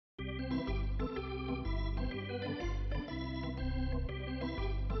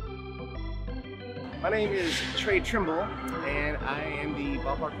My name is Trey Trimble, and I am the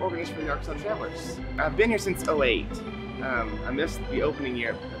ballpark organist for the Arkansas Travelers. I've been here since '08. I missed the opening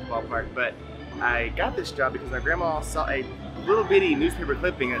year at the ballpark, but I got this job because my grandma saw a little bitty newspaper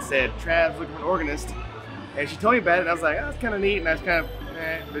clipping that said, "Trav's looking for an organist," and she told me about it, and I was like, "Oh, that's kind of neat," and I was kind of,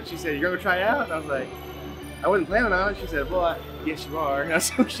 eh. But she said, "You're gonna try it out?" And I was like, I wasn't planning on it. She said, "Well, yes, you are." And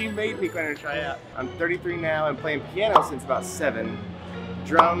so she made me kind of try it out. I'm 33 now and playing piano since about 7.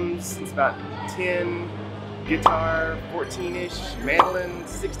 Drums since about 10, guitar 14-ish, mandolin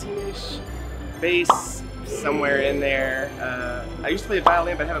 16-ish, bass somewhere in there. I used to play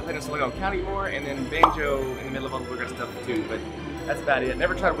violin, but I haven't played in Solano County anymore, and then banjo in the middle of all the bluegrass stuff too, but that's about it.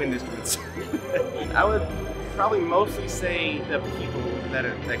 Never tried wind instruments. I would probably mostly say the people that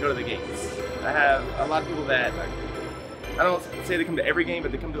go to the games. I have a lot of people that, I don't say they come to every game,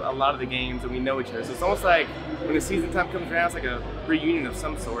 but they come to a lot of the games and we know each other. So it's almost like when the season time comes around, it's like a reunion of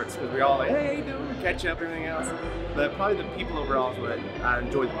some sorts because we're all like, "Hey, how you doing?" Catch up, everything else. But probably the people overall is what I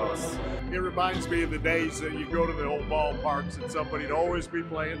enjoy the most. It reminds me of the days that you go to the old ballparks and somebody'd always be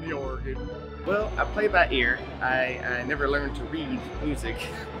playing the organ. Well, I play by ear. I never learned to read music.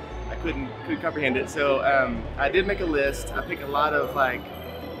 I couldn't comprehend it. So I did make a list. I picked a lot of like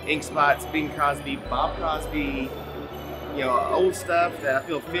Ink Spots, Bing Crosby, Bob Crosby, you know, old stuff that I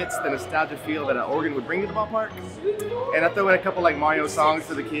feel fits the nostalgia feel that an organ would bring to the ballpark. And I throw in a couple like Mario songs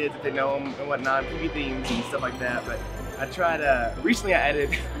for the kids if they know them and whatnot, TV themes and stuff like that. But I tried, recently I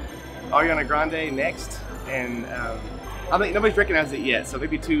added Ariana Grande next, and I think nobody's recognized it yet, so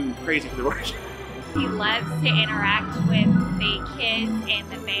maybe too crazy for the organ. He loves to interact with the kids and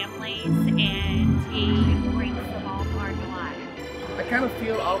the families, and he brings the ballpark alive. I kind of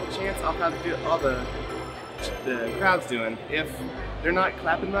feel all the chants, I'll kind of feel all the crowd's doing. If they're not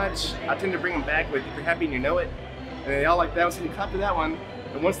clapping much, I tend to bring them back with "If You're Happy and You Know It," and they all like that one, so you clap to that one.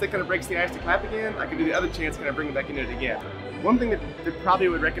 And once that kind of breaks the ice to clap again, I can do the other chants, kind of bring them back into it again. One thing that they probably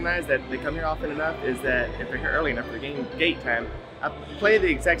would recognize that they come here often enough is that if they're here early enough for the game gate time, I play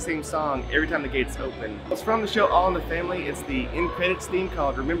the exact same song every time the gates open. It's from the show All in the Family. It's the end credits theme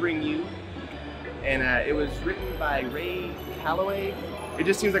called "Remembering You," and it was written by Ray Calloway. It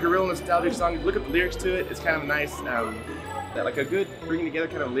just seems like a real nostalgic song. If you look at the lyrics to it, it's kind of nice, like a good bringing together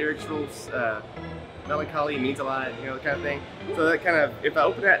kind of lyrics, melancholy means a lot, you know, the kind of thing. So that kind of, if I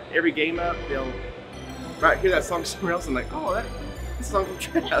open that every game up, they'll hear that song somewhere else and like, "Oh, this song from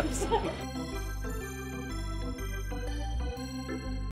Trav's."